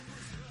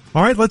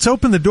All right, let's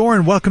open the door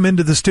and welcome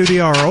into the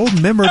studio our old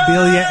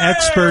memorabilia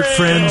expert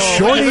friend,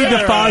 Shorty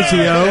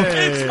DeFazio.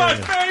 It's my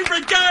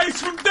favorite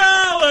guys from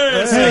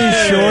Dallas.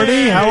 Hey,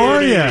 Shorty, how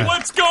are you?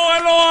 What's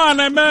going on?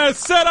 I'm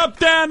set up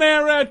down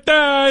there at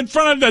in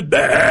front of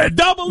the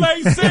double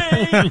AC.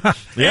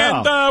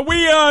 And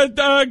we are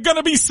going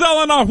to be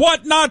selling our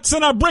whatnots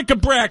and our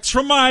bric-a-bracs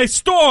from my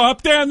store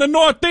up there in the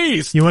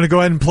Northeast. You want to go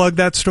ahead and plug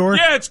that store?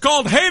 Yeah, it's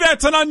called Hey,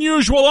 That's an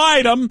Unusual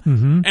Item.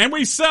 Mm-hmm. And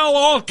we sell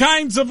all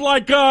kinds of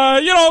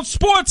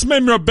sports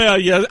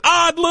memorabilia,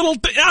 odd little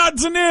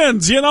odds and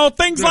ends,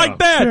 things like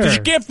that that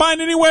you can't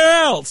find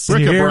anywhere else.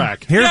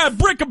 Bric-a-brac.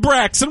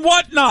 Bric-a-bracs and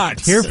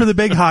whatnot. Here for the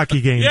big hockey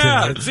game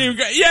tonight.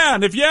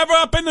 And if you're ever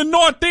up in the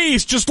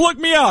Northeast, just look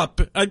me up.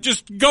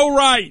 Just go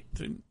right.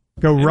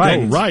 Go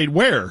right. Go right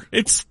where?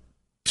 It's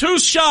 2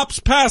 shops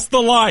past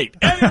the light.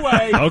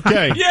 Anyway.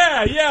 Okay.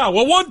 Yeah.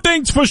 Well, one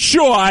thing's for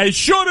sure. I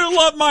sure do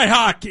love my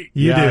hockey.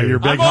 You do. You're a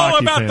big I'm all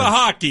hockey about fan. the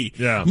hockey.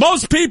 Yeah.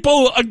 Most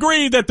people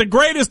agree that the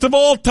greatest of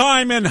all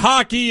time in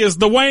hockey is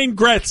the Wayne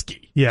Gretzky.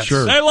 Yes.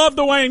 Sure. They love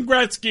the Wayne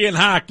Gretzky in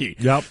hockey.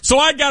 Yep. So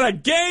I got a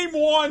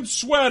game-worn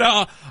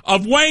sweater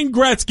of Wayne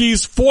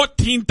Gretzky's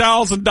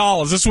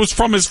 $14,000. This was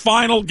from his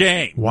final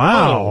game.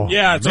 Wow.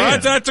 Yeah, so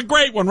that's a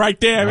great one right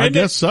there. I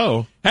guess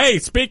so. Hey,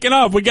 speaking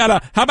of, we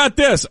got how about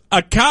this?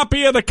 A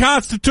copy of the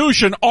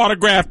Constitution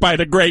autographed by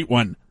the great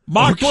one,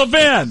 Mark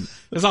Levin.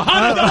 There's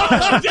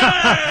 $100.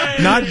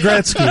 Yay! Not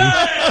Gretzky.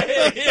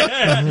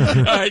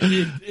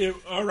 Hey!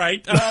 All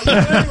right.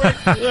 Anyway.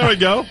 There we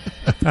go.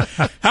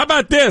 How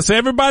about this?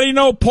 Everybody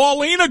know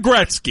Paulina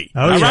Gretzky.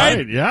 Oh, all yeah.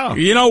 right?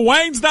 Yeah.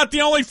 Wayne's not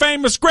the only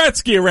famous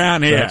Gretzky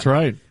around here. That's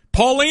right.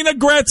 Paulina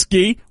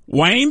Gretzky,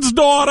 Wayne's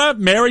daughter,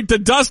 married to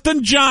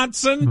Dustin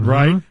Johnson.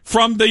 Right.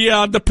 From the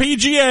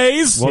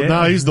PGAs. Well,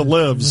 now he's the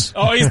Livs.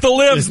 Oh, he's the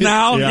Livs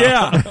now.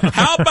 Yeah.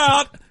 How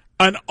about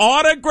an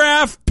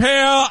autographed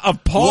pair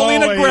of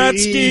Paulina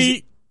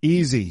Gretzky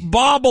easy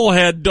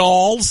bobblehead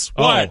dolls?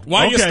 What?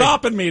 Why are you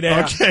stopping me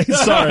there? Okay,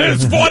 sorry.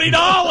 It's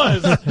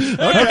 $40.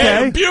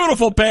 Okay.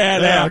 Beautiful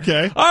pair there. Yeah,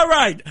 okay. All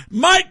right.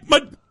 Mike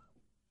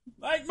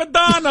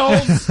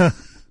McDonald's.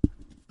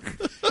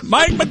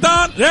 Mike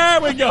McDonald. There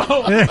we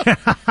go.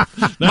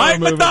 Mike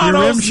Your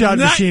McDonald's rim shot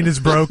machine is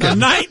broken.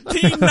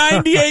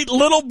 1998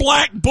 little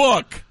black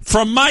book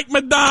from Mike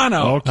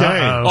McDonough. Okay.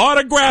 Uh-oh.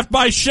 Autographed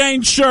by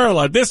Shane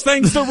Sherler. This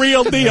thing's the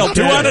real deal.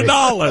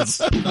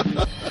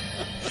 $200.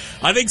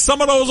 I think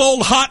some of those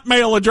old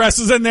Hotmail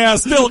addresses in there are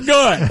still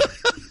good.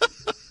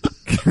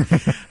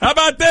 How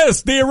about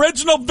this? The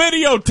original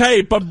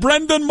videotape of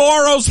Brendan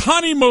Morrow's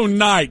honeymoon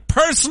night,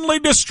 personally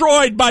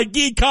destroyed by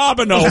Guy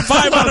Carbonneau,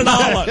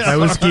 $500. That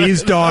was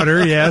Guy's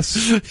daughter, yes.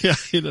 Yeah,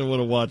 you didn't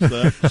want to watch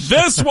that.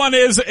 This one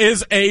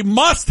is a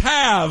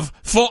must-have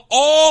for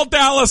all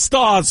Dallas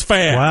Stars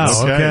fans.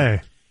 Wow,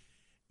 okay.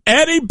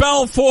 Eddie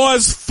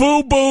Belfour's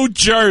FUBU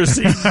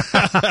jersey.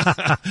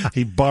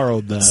 He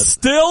borrowed that.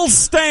 Still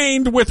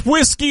stained with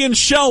whiskey and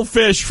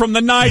shellfish from the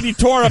night he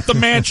tore up the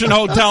Mansion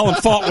Hotel and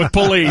fought with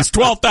police.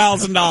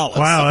 $12,000.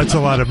 Wow, that's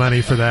a lot of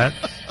money for that.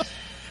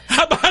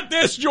 How about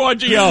this,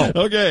 Giorgio?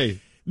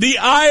 Okay. The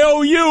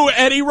IOU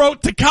Eddie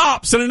wrote to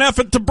cops in an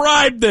effort to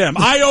bribe them.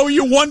 I owe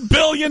you $1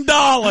 billion.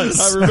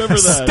 I remember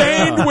that.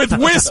 Stained with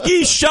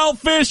whiskey,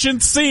 shellfish,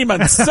 and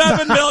semen.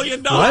 $7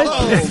 million.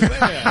 Oh,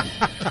 man.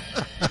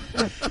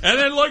 And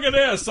then look at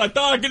this. I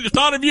thought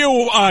of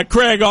you,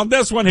 Craig, on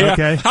this one here.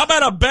 Okay. How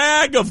about a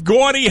bag of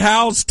Gordie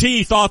Howe's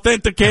teeth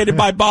authenticated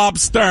by Bob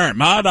Sturm,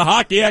 the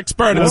hockey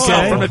expert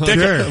himself from the ticket?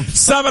 Sure.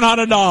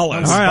 $700. All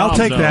right, I'll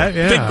take that.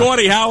 Yeah. I think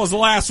Gordie Howe was the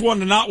last one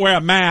to not wear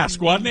a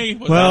mask, wasn't he?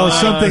 Well,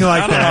 something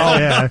like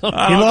that,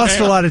 yeah. He lost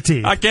a lot of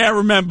teeth. I can't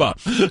remember.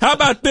 How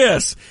about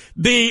this?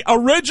 The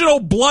original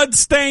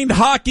blood-stained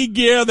hockey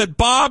gear that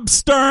Bob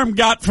Sturm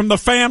got from the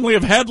family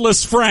of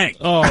Headless Frank.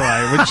 All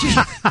right, would you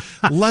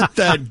let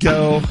that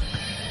go?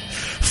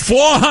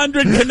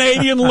 400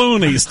 Canadian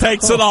loonies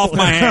takes it off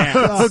my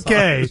hands.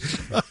 Okay.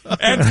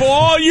 And for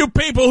all you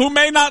people who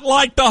may not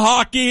like the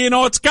hockey,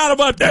 it's kind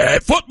of a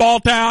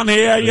football town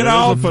here, It is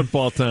a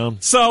football town.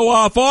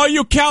 So, for all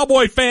you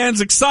Cowboy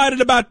fans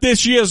excited about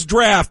this year's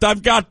draft,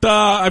 I've got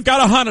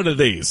 100 of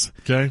these.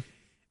 Okay.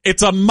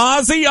 It's a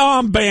Mozzie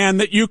armband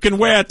that you can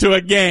wear to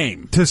a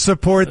game. To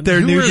support their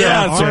new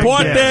draft.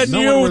 Support their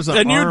No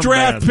new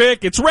draft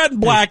pick. It's red and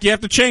black. You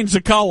have to change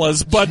the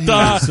colors. But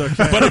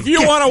but if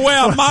you want to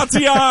wear a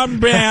Mozzie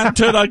armband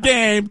to the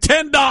game,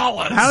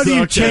 $10. How do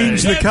you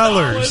change the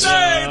colors?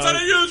 Hey, it's an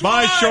unusual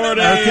Bye, item. Shorty.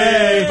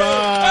 Okay.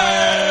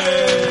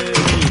 Bye.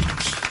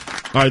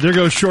 All right, there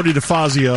goes Shorty DeFazio.